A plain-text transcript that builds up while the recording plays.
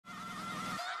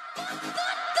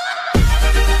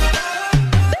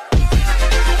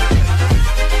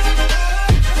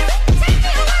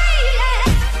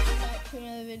To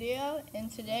another video,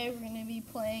 and today we're going to be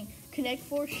playing Connect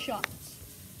 4 Shots.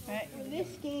 Alright, for this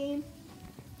game,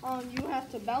 you have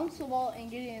to bounce the ball and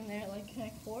get it in there like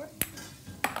Connect 4.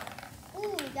 Ooh, we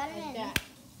got it Like in. that.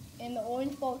 And the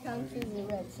orange ball counts as the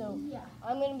red. So Yeah.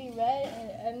 I'm going to be red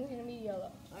and Evan's going to be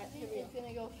yellow. Alright, here we go. It's going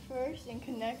to go first and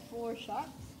Connect 4 Shots.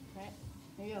 Alright,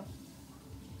 here you go.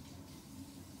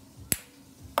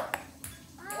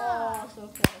 Oh, so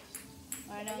close.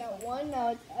 Alright, I got one. Now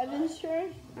it's Evan's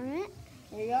turn. Alright.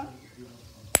 Here you go.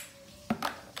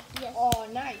 Yes. Oh,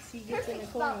 nice. He gets in the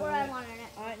Perfect corner. spot where I wanted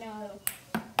it. Alright, now.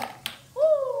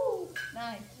 Woo!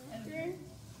 Nice. Evan. There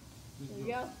you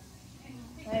go.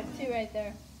 I have two right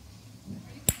there.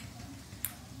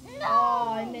 No!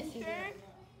 Oh, I missed it. Here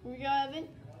we go, Evan.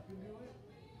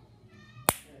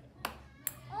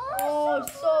 Oh,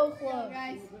 so close.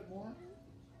 Guys,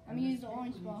 I'm going to use the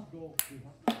orange ball.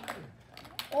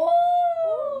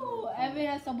 Oh! Evan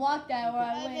has to block that or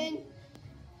I win.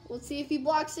 Let's see if he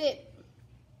blocks it.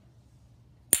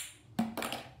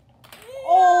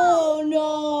 Oh,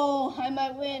 no. I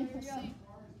might win. Let's see.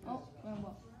 Oh, wrong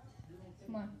ball.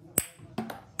 Come on.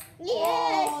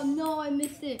 Yes! Oh, no, I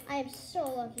missed it. I am so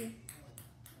lucky.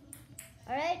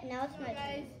 Alright, now it's my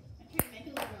turn.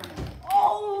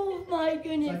 Oh, my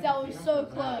goodness. That was so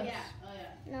close.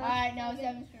 No, All right, now it's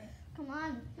Evan's turn. come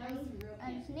on.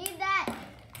 I just need that.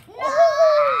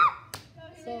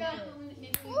 So yeah,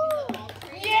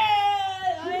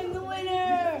 I'm the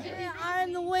winner.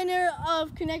 I'm the winner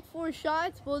of Connect 4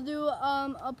 Shots. We'll do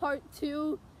a part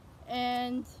 2,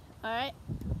 and all right.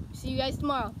 See you guys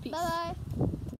tomorrow. Peace. Bye-bye.